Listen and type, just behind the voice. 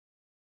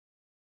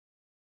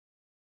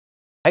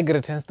Hi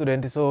great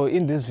student, so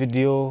in this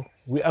video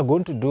we are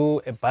going to do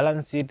a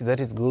balance sheet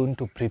that is going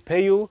to prepare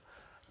you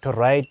to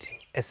write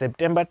a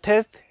September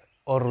test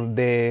or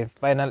the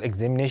final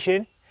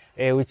examination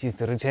which is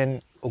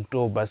written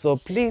October. So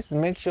please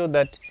make sure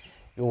that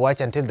you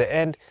watch until the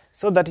end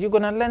so that you're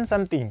gonna learn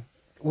something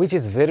which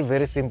is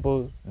very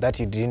simple that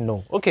you didn't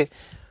know. Okay,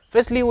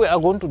 firstly we are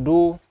going to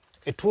do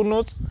a two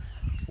notes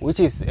which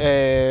is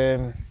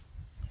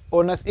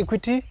owner's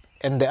equity,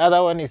 and the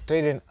other one is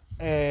trade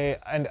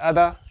and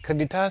other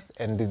creditors,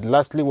 and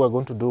lastly we're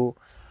going to do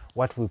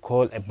what we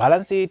call a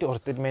balance sheet or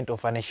statement of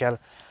financial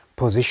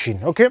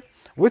position. Okay,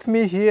 with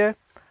me here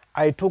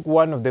I took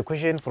one of the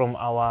questions from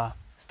our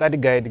study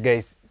guide,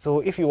 guys.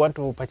 So if you want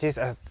to purchase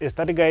a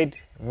study guide,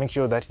 make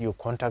sure that you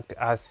contact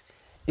us.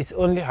 It's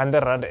only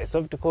 100 rand a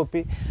soft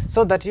copy,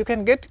 so that you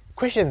can get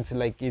questions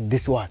like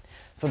this one,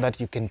 so that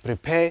you can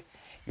prepare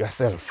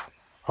yourself.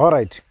 All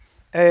right,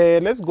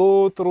 let's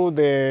go through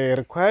the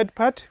required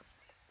part.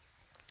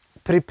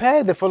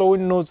 Prepare the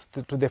following notes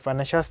to the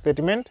financial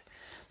statement.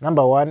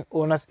 Number 1,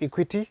 owner's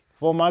equity,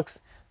 4 marks.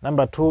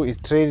 Number 2 is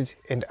trade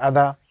and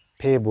other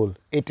payable,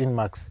 18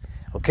 marks.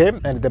 Okay,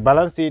 and the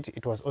balance sheet,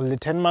 it was only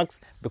 10 marks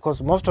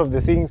because most of the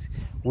things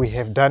we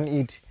have done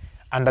it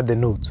under the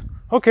notes.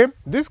 Okay,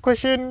 this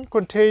question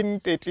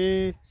contained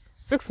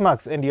 36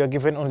 marks and you are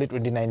given only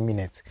 29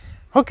 minutes.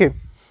 Okay,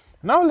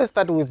 now let's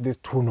start with these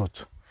two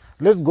notes.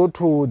 Let's go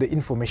to the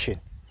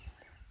information.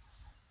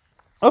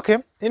 Okay,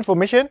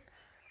 information.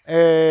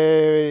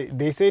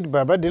 They said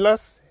Baba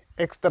Dealer's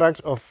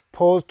extract of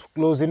post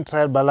closing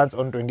trial balance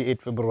on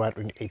 28 February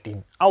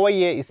 2018. Our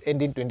year is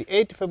ending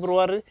 28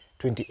 February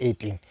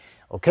 2018.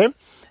 Okay,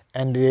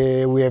 and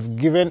we have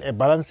given a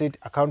balance sheet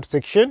account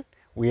section.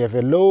 We have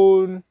a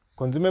loan,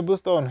 consumable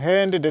store on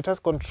hand, debtors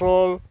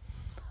control,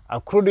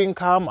 accrued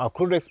income,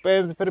 accrued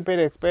expense, prepaid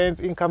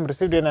expense, income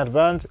received in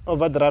advance,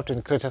 overdraft,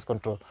 and creditors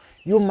control.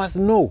 You must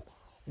know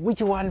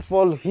which one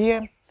fall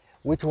here,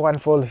 which one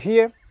fall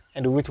here,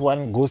 and which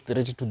one goes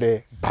straight to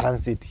the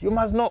balance sheet. You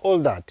must know all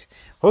that.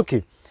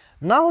 Okay,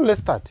 now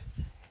let's start.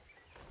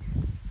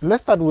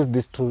 Let's start with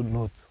these two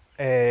notes.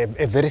 A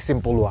very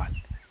simple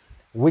one,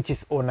 which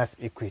is owner's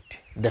equity.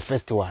 The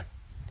first one,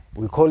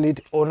 we call it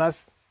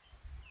owner's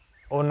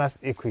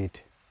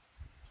equity.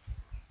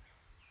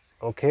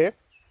 Okay,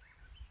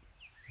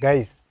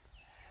 guys,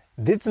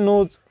 this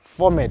note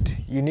format,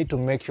 you need to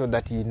make sure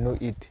that you know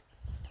it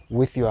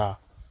with your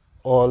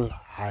all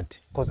heart,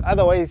 because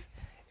otherwise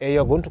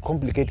you're going to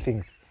complicate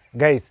things.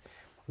 Guys,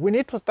 we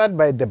need to start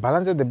by the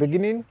balance at the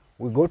beginning.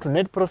 We go to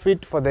net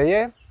profit for the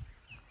year,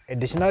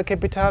 additional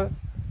capital,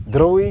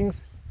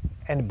 drawings,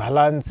 and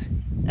balance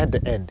at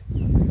the end.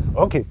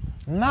 Okay,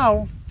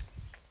 now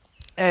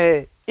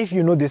if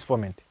you know this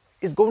format,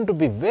 it's going to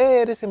be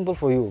very simple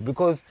for you,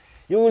 because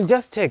you will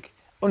just check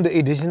on the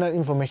additional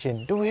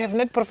information. Do we have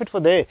net profit for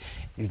the year?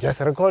 You just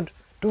record.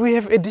 Do we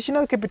have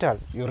additional capital?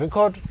 You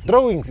record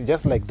drawings,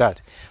 just like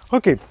that.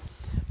 Okay,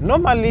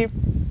 normally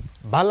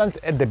balance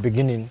at the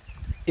beginning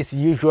is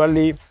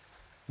usually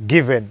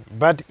given,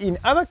 but in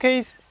other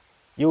case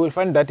you will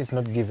find that it's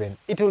not given.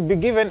 It will be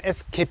given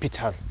as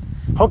capital.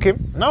 Okay,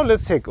 now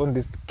let's check on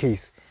this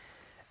case.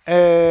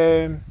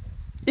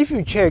 If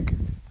you check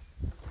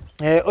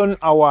on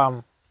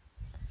our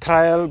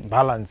trial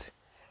balance,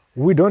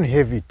 we don't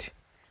have it.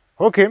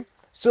 Okay,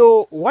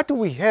 so what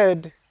we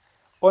had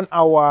on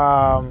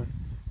our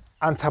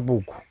answer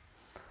book,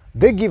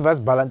 they give us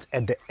balance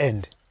at the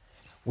end,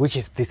 which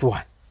is this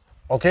one.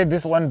 Okay,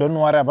 this one, don't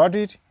worry about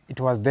it.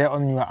 It was there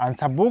on your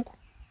answer book.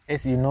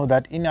 As you know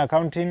that in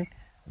accounting,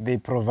 they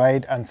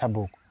provide answer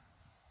book.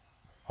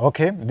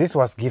 Okay, this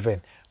was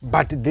given.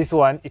 But this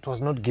one, it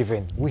was not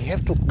given. We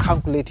have to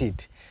calculate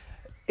it.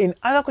 In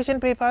other question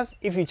papers,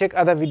 if you check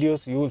other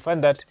videos, you will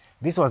find that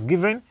this was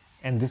given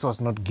and this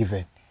was not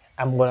given.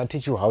 I'm going to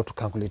teach you how to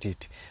calculate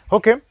it.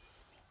 Okay,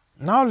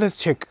 now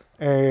let's check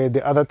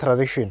the other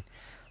transaction.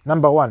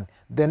 Number 1,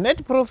 the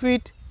net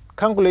profit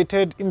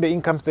calculated in the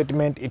income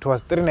statement, it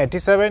was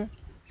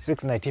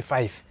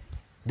 397,695.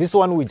 This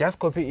one we just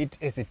copy it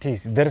as it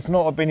is. There is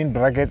no opening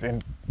brackets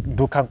and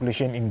do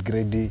calculation in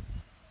grade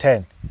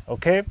 10.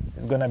 Okay,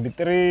 it's gonna be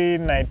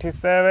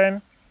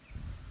 397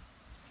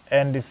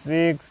 and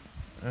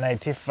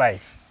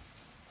 695.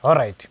 All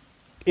right,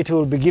 it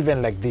will be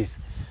given like this.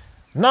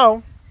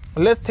 Now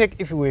let's check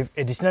if we have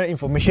additional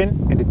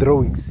information and the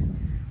drawings.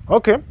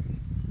 Okay,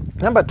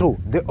 number 2,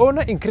 the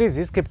owner increased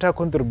his capital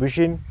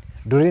contribution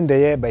during the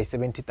year by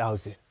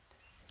 70,000.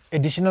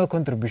 Additional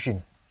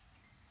contribution,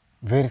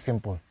 very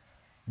simple.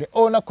 The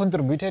owner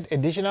contributed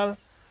additional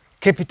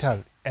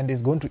capital and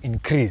is going to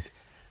increase.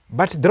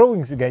 But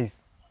drawings,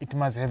 guys, it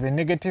must have a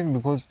negative,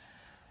 because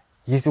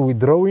he's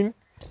withdrawing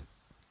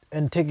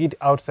and take it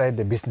outside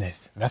the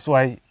business. That's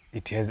why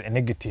it has a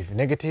negative.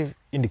 Negative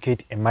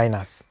indicate a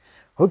minus.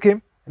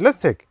 Okay,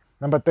 let's check.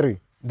 Number 3,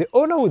 the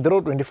owner withdrew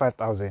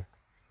 25,000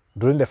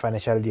 during the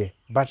financial year.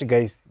 But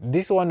guys,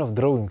 this one of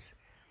drawings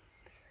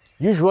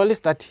usually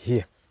start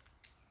here,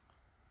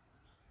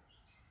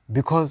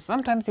 because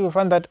sometimes you will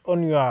find that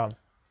on your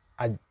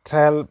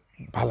trial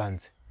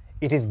balance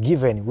it is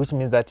given, which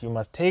means that you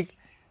must take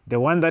the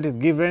one that is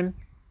given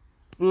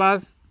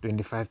plus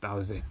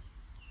 25,000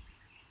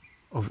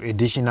 of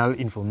additional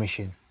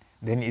information.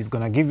 Then it's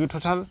gonna give you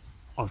total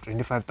of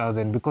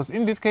 25,000, because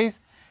in this case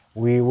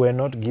we were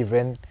not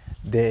given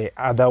the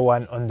other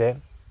one on the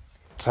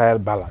trial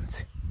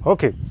balance.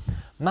 Okay,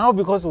 now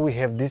because we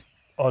have this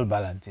all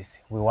balances,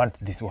 we want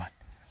this one.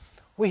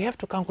 We have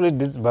to calculate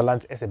this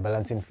balance as a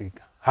balancing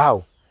figure.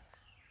 How?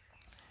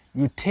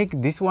 You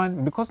take this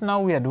one, because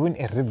now we are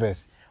doing a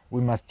reverse,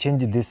 we must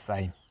change this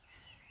sign.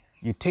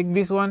 You take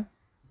this one,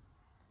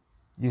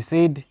 you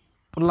said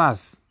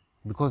plus,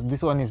 because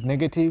this one is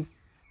negative.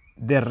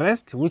 The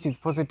rest, which is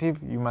positive,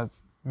 you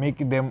must make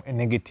them a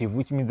negative,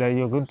 which means that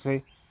you're going to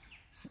say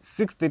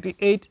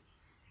 638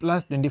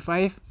 plus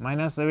 25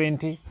 minus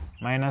 70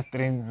 minus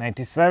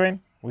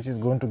 397, which is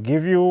going to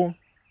give you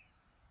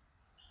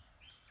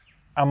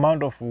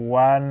amount of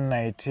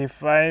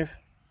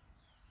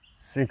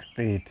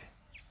 195,630.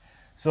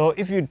 So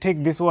if you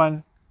take this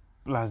one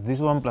plus this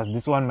one plus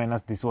this one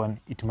minus this one,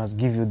 it must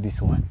give you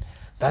this one.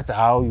 That's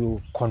how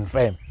you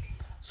confirm.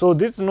 So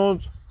this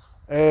note,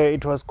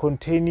 it was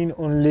containing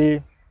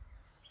only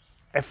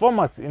a 4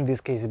 marks in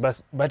this case,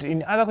 but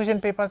in other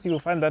question papers you will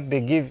find that they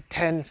give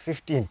 10,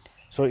 15.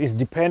 So it's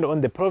depend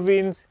on the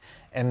province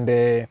and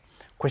the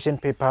question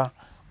paper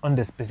on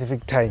the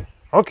specific time.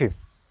 Okay,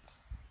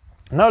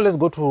 now let's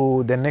go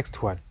to the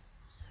next one.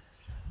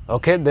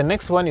 Okay, the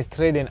next one is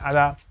trade and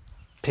other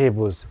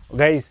payables.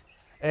 Guys,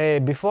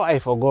 before I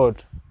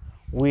forgot,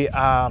 we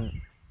are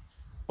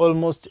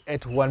almost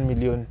at 1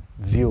 million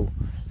view.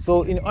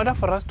 So in order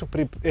for us to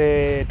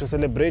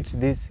celebrate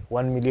this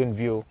 1 million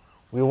view,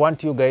 we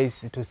want you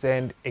guys to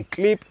send a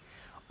clip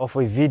of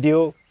a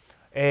video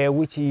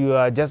which you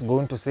are just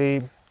going to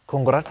say,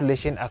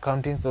 congratulations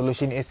Accounting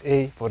Solution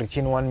SA for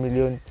reaching 1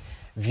 million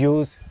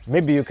views.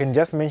 Maybe you can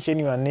just mention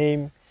your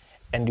name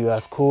and your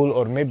school,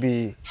 or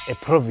maybe a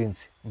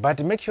province,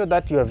 but make sure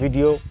that your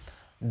video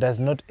does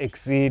not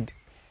exceed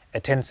a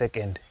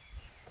 10-second.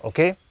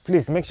 Okay,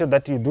 please make sure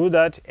that you do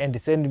that and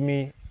send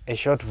me a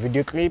short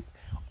video clip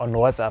on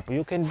WhatsApp.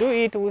 You can do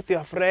it with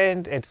your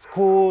friend at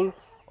school,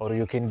 or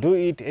you can do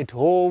it at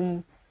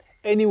home,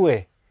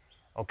 anywhere.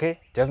 Okay,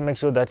 just make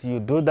sure that you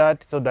do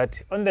that, so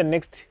that on the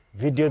next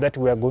video that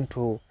we are going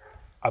to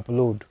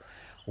upload,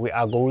 we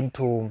are going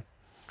to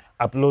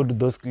upload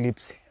those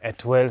clips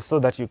as well, so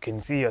that you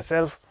can see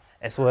yourself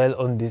as well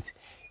on this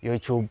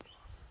YouTube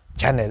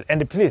channel.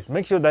 And please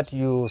make sure that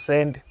you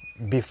send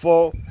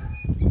before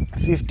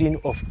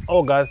 15th of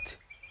August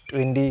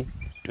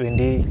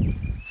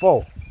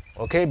 2024.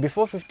 Okay,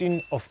 before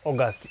 15th of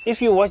August.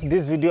 If you watch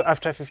this video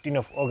after 15th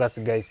of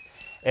August, guys,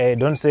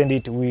 don't send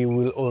it. We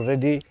will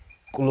already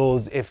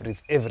close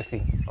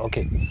everything.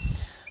 Okay,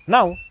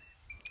 now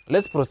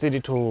let's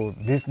proceed to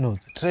this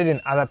notes, trade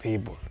and other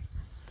payable.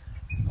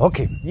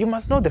 Okay, you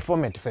must know the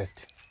format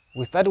first.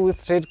 We start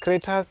with trade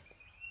creditors,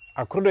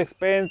 accrued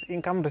expense,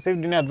 income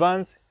received in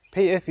advance,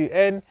 pay as you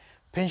earn,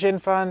 pension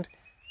fund,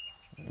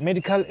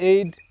 medical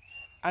aid,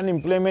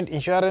 unemployment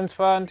insurance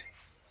fund,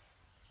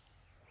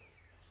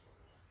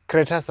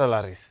 creditor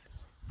salaries.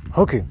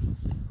 Okay,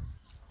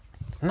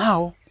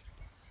 now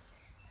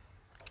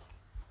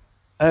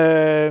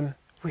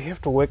we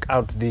have to work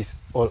out this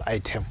all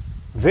item.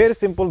 Very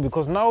simple,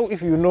 because now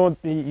if you know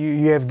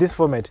you have this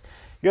format,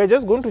 you are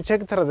just going to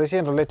check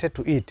transaction related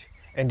to it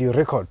and you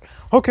record.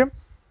 Okay,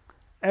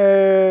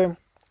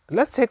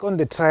 let's take on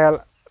the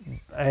trial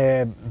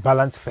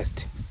balance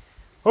first.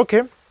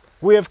 Okay,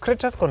 we have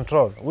creditors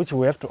control, which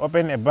we have to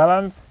open a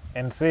balance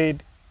and say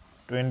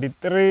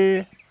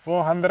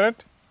 23,400,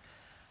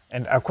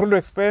 and accrued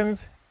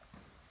expense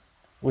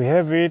we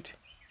have it.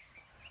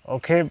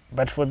 Okay,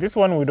 but for this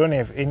one we don't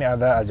have any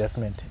other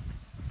adjustment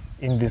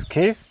in this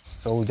case,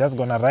 so we're just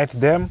gonna write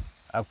them.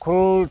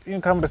 Accrued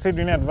income received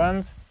in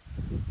advance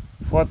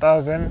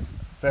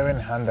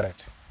 4,700.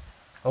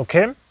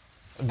 Okay,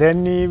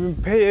 then you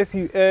pay as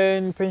you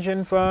earn,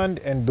 pension fund,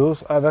 and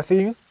those other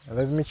things.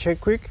 Let me check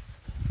quick.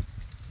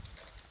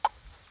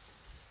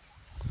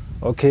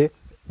 Okay,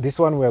 this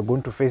one we are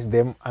going to face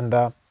them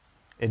under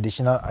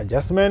additional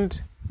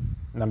adjustment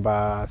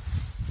number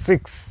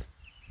 6.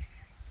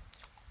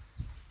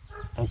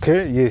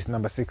 Okay, yes,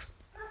 number 6.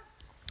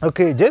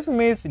 Okay, Jay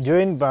Smith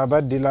joined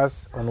Barber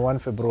Dealers on 1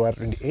 February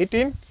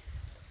 2018,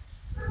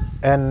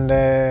 and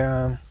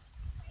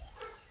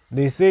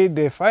they say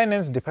the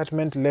finance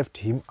department left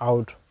him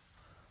out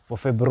for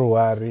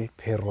February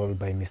payroll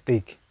by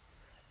mistake,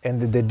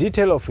 and the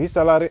detail of his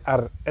salary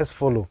are as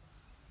follow.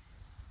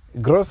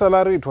 Gross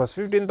salary, it was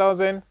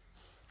 15,000.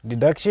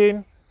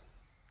 Deduction,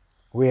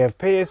 we have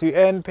pay as you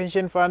earn,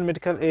 pension fund,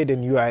 medical aid,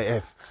 and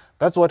UIF.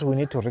 That's what we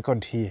need to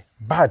record here.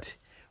 But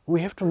we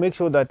have to make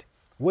sure that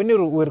when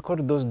we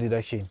record those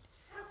deductions,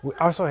 we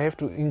also have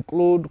to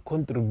include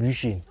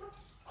contribution.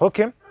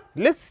 Okay,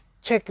 let's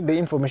check the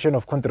information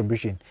of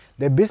contribution.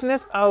 The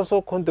business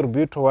also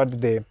contribute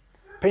toward the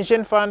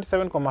pension fund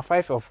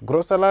 7.5 of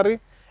gross salary,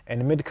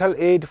 and medical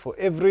aid for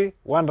every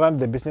 1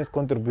 rand the business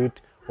contribute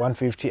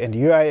 150, and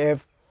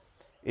UIF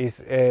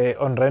is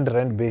on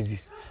rand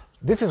basis.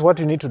 this is what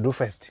you need to do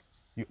first.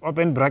 You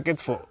open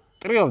brackets for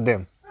 3 of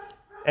them,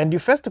 and you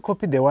first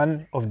copy the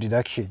one of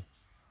deduction.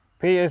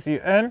 Pay as you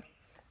earn.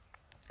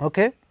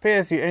 Okay, pay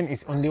as you earn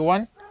is only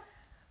one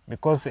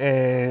because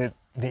the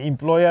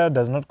employer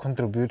does not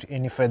contribute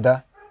any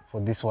further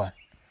for this one.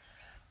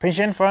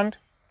 Pension fund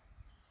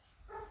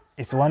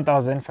is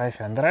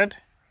 1,500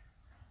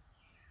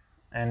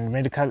 and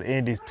medical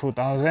aid is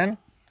 2,000,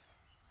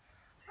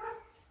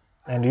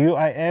 and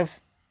UIF,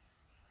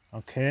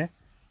 okay,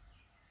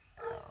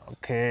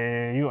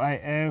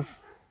 UIF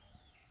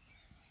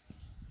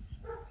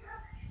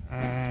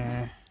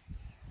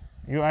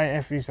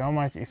UIF is how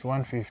much? Is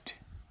 150.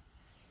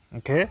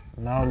 Okay,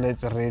 now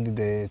let's read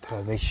the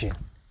transaction.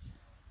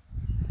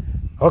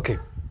 Okay,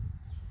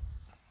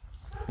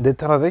 the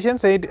transaction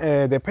said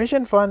the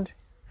pension fund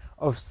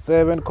of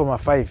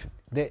 7.5,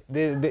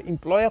 the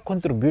employer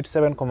contributes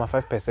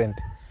 7.5%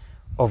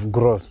 of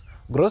gross.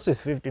 Gross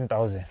is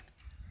 15,000.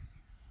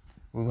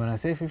 We're gonna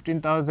say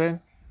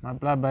 15,000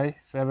 multiplied by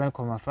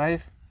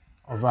 7.5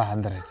 over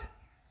 100,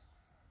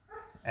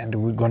 and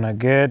we're gonna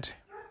get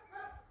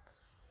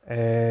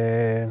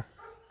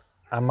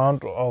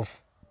amount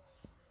of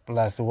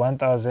plus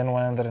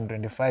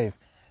 1,125.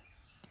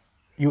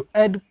 You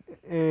add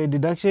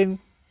deduction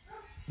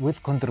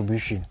with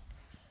contribution,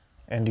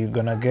 and you're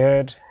gonna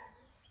get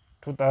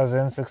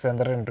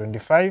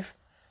 2,625.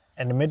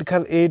 And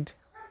medical aid,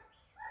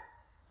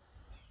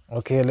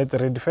 okay, let's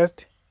read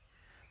first.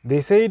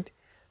 They said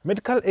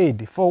medical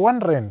aid for 1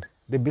 rand,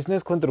 the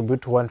business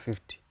contribute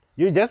 150.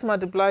 You just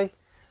multiply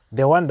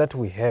the one that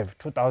we have,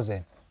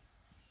 2,000,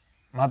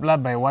 multiply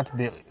by what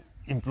the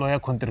employer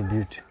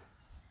contribute,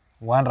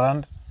 1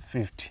 rand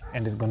 50,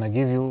 and it's gonna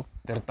give you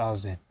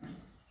 3,000,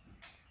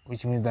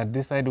 which means that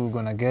this side we're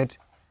gonna get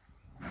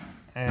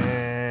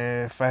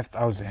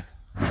 5,000.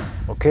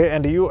 Okay,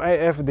 and the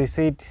UIF, they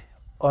said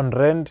on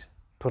rent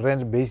to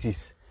rent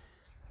basis.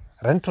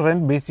 Rent to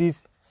rent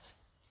basis,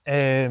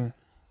 let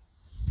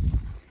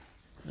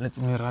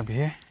me rub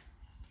here.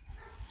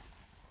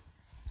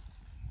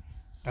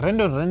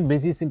 Rent on rent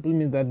basis simply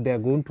means that they are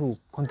going to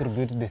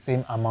contribute the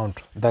same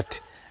amount that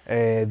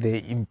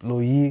the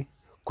employee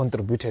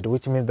contributed,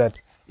 which means that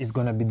it's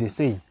going to be the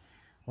same,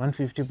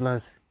 150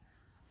 plus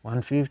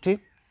 150,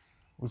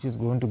 which is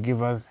going to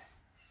give us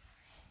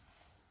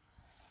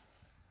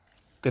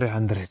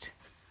 300.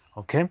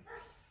 Okay,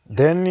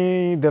 then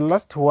the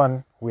last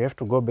one, we have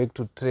to go back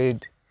to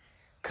trade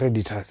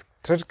creditors.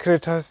 Trade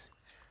creditors,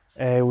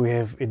 we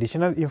have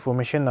additional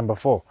information number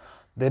 4.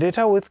 The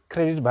data with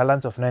credit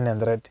balance of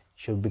 900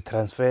 should be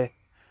transferred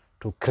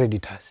to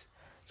creditors.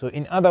 So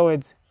in other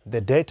words, the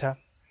data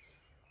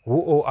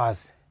who owe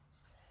us,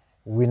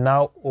 we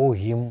now owe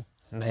him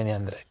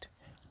 900,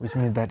 which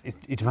means that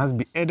it must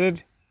be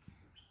added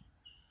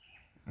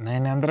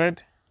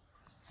 900,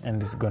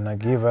 and it's gonna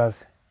give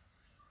us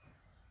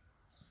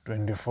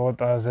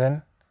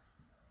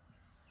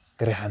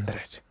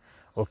 24,300.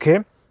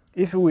 Okay,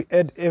 if we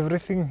add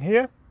everything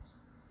here,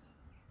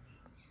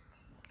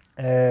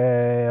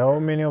 how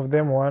many of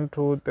them? 1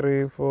 2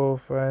 3 4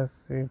 5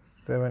 6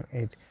 7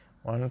 8.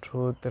 1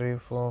 2 3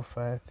 4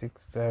 5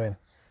 6 7.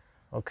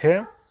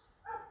 Okay,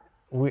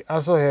 we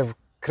also have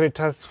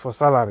creditors for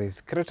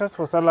salaries. Creditors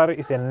for salary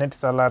is a net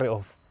salary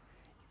of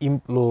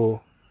employee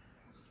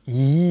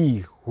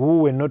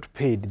who were not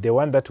paid, the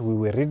one that we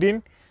were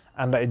reading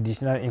under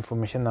additional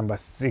information number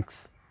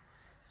 6.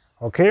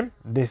 Okay,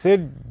 they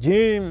said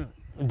J.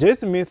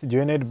 Smith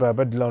joined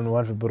Babadilla on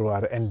 1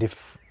 February and the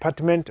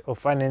Department of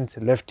Finance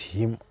left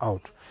him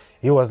out.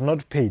 He was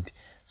not paid.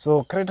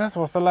 So creditors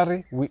for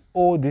salary, we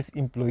owe this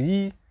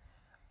employee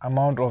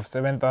amount of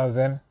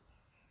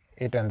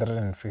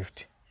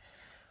 7,850.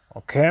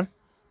 Okay,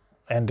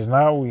 and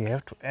now we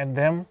have to add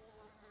them,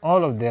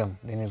 all of them,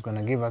 then it's going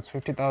to give us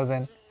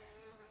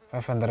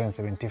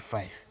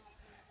 50,575,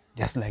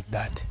 just like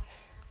that.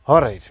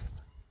 All right,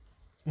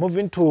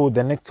 moving to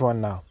the next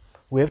one now.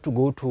 We have to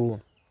go to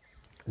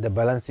the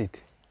balance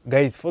sheet.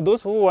 Guys, for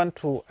those who want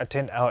to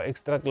attend our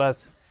extra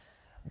class,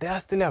 they are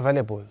still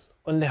available.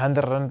 Only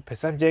 100 rand per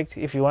subject.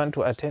 If you want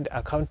to attend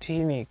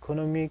accounting,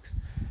 economics,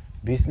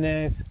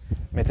 business,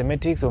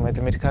 mathematics, or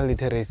mathematical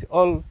literacy,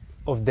 all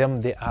of them,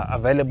 they are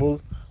available.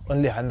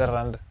 Only 100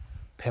 rand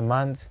per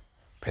month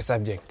per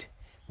subject.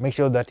 Make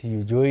sure that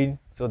you join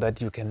so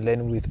that you can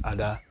learn with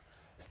other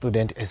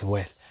students as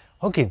well.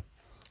 Okay,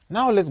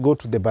 now let's go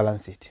to the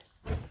balance sheet.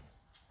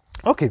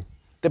 Okay,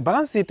 the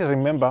balance sheet,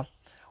 remember,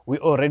 we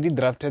already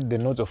drafted the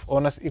notes of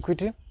owner's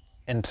equity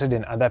and trade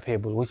and other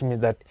payable, which means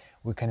that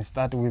we can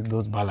start with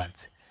those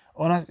balance.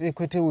 Owner's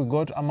equity, we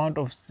got amount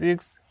of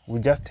 6. We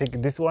just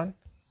take this one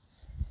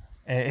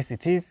as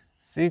it is,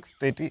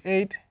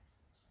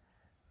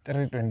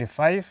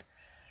 638,325.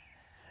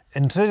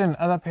 And trade and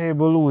other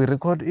payable, we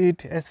record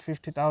it as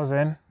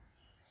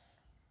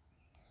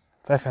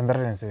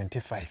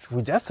 50,575.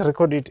 We just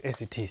record it as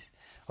it is.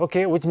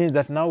 Okay, which means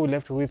that now we're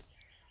left with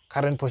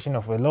current portion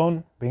of a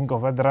loan, bank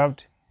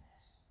overdraft,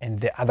 and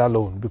the other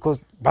loan,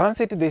 because balance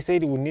sheet, they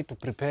said we need to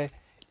prepare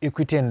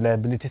equity and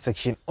liability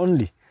section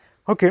only.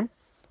 Okay,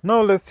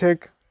 now let's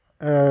check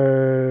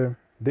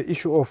the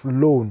issue of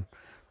loan.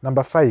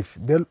 Number 5,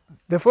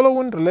 the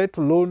following relate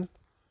to loan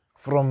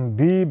from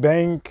B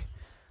bank.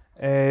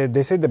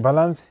 They say the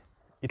balance,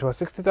 it was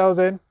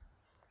 60,000,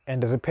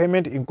 and the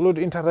repayment include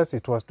interest,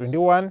 it was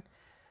 21,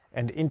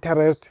 and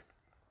interest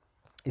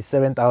is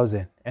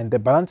 7,000, and the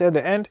balance at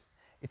the end,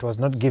 it was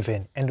not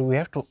given, and we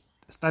have to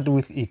start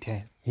with it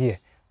here,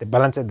 the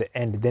balance at the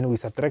end. Then we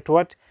subtract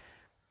what?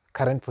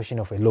 Current portion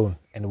of a loan,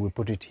 and we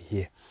put it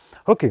here.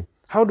 Okay,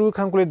 how do we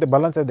calculate the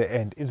balance at the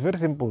end? It's very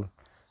simple.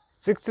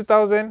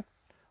 60,000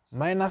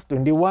 minus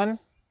 21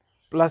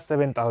 plus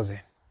 7,000.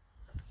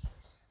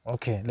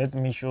 Okay, let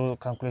me show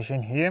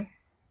calculation here.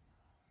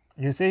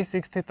 You say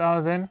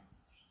 60,000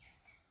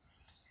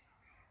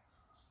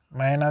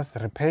 minus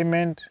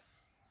repayment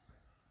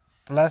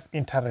plus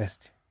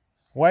interest.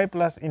 Why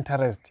plus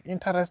interest?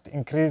 Interest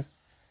increase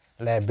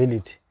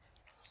liability,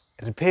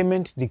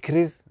 repayment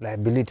decrease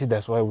liability,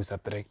 that's why we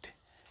subtract.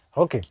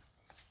 Okay,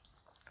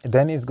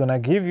 then it's gonna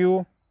give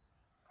you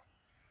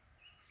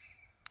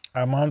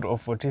amount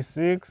of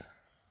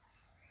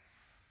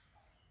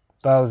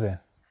 46,000.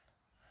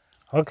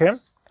 Okay,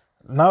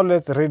 now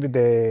let's read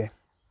the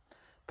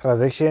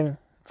transaction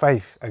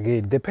 5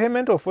 again. The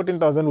payment of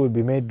 14,000 will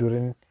be made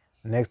during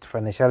next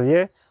financial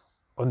year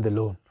on the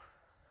loan.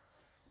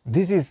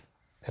 This is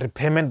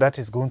repayment that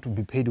is going to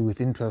be paid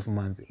within 12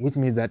 months, which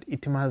means that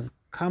it must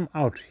come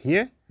out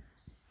here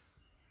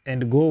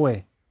and go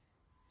away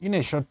in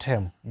a short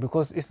term,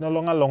 because it's no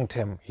longer long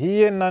term.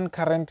 Here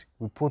non-current,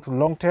 we put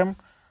long term,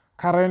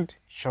 current,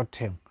 short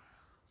term.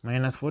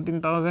 Minus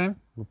 14,000,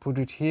 we put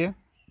it here,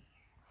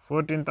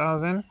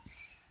 14,000,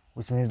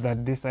 which means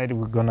that this side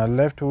we're gonna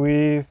left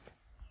with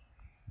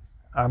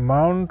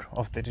amount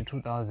of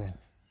 32,000.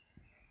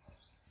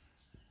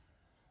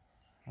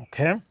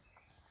 Okay,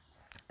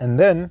 and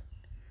then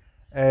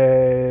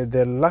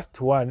the last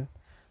one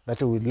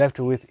that we're left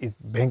with is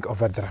bank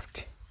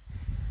overdraft.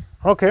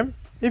 Okay,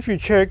 if you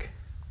check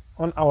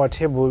on our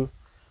table,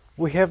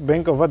 we have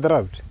bank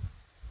overdraft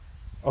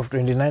of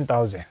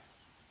 29,000.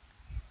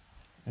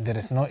 There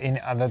is no any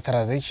other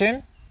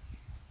transaction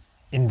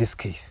in this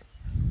case.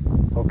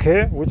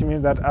 Okay, which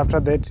means that after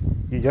that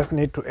you just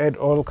need to add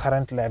all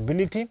current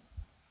liability,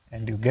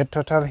 and you get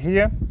total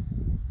here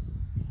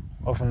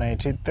of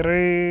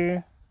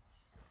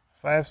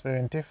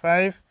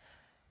 93,575.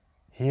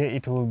 Here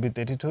it will be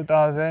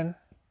 32,000.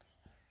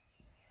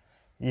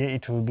 Here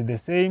it will be the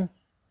same,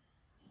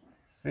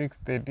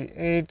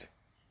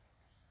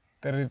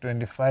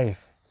 638,325.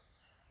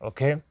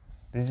 Okay,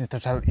 this is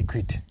total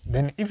equity.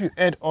 Then if you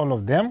add all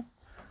of them,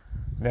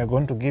 they are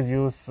going to give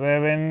you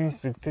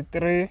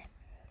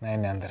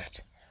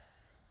 763,900.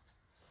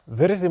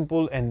 Very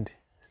simple and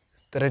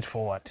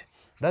straightforward.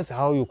 That's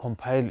how you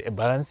compile a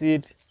balance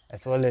sheet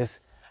as well as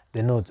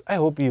the notes. I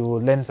hope you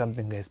will learn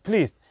something, guys.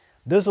 Please,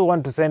 those who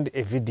want to send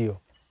a video,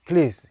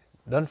 please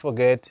don't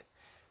forget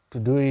to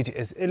do it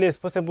as early as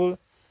possible,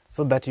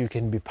 so that you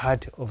can be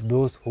part of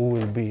those who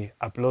will be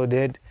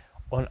uploaded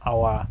on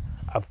our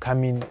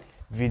upcoming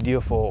video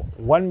for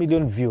 1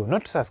 million views,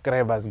 not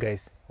subscribers,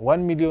 guys,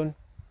 1 million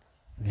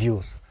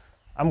views.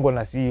 I'm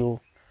gonna see you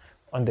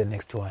on the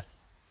next one.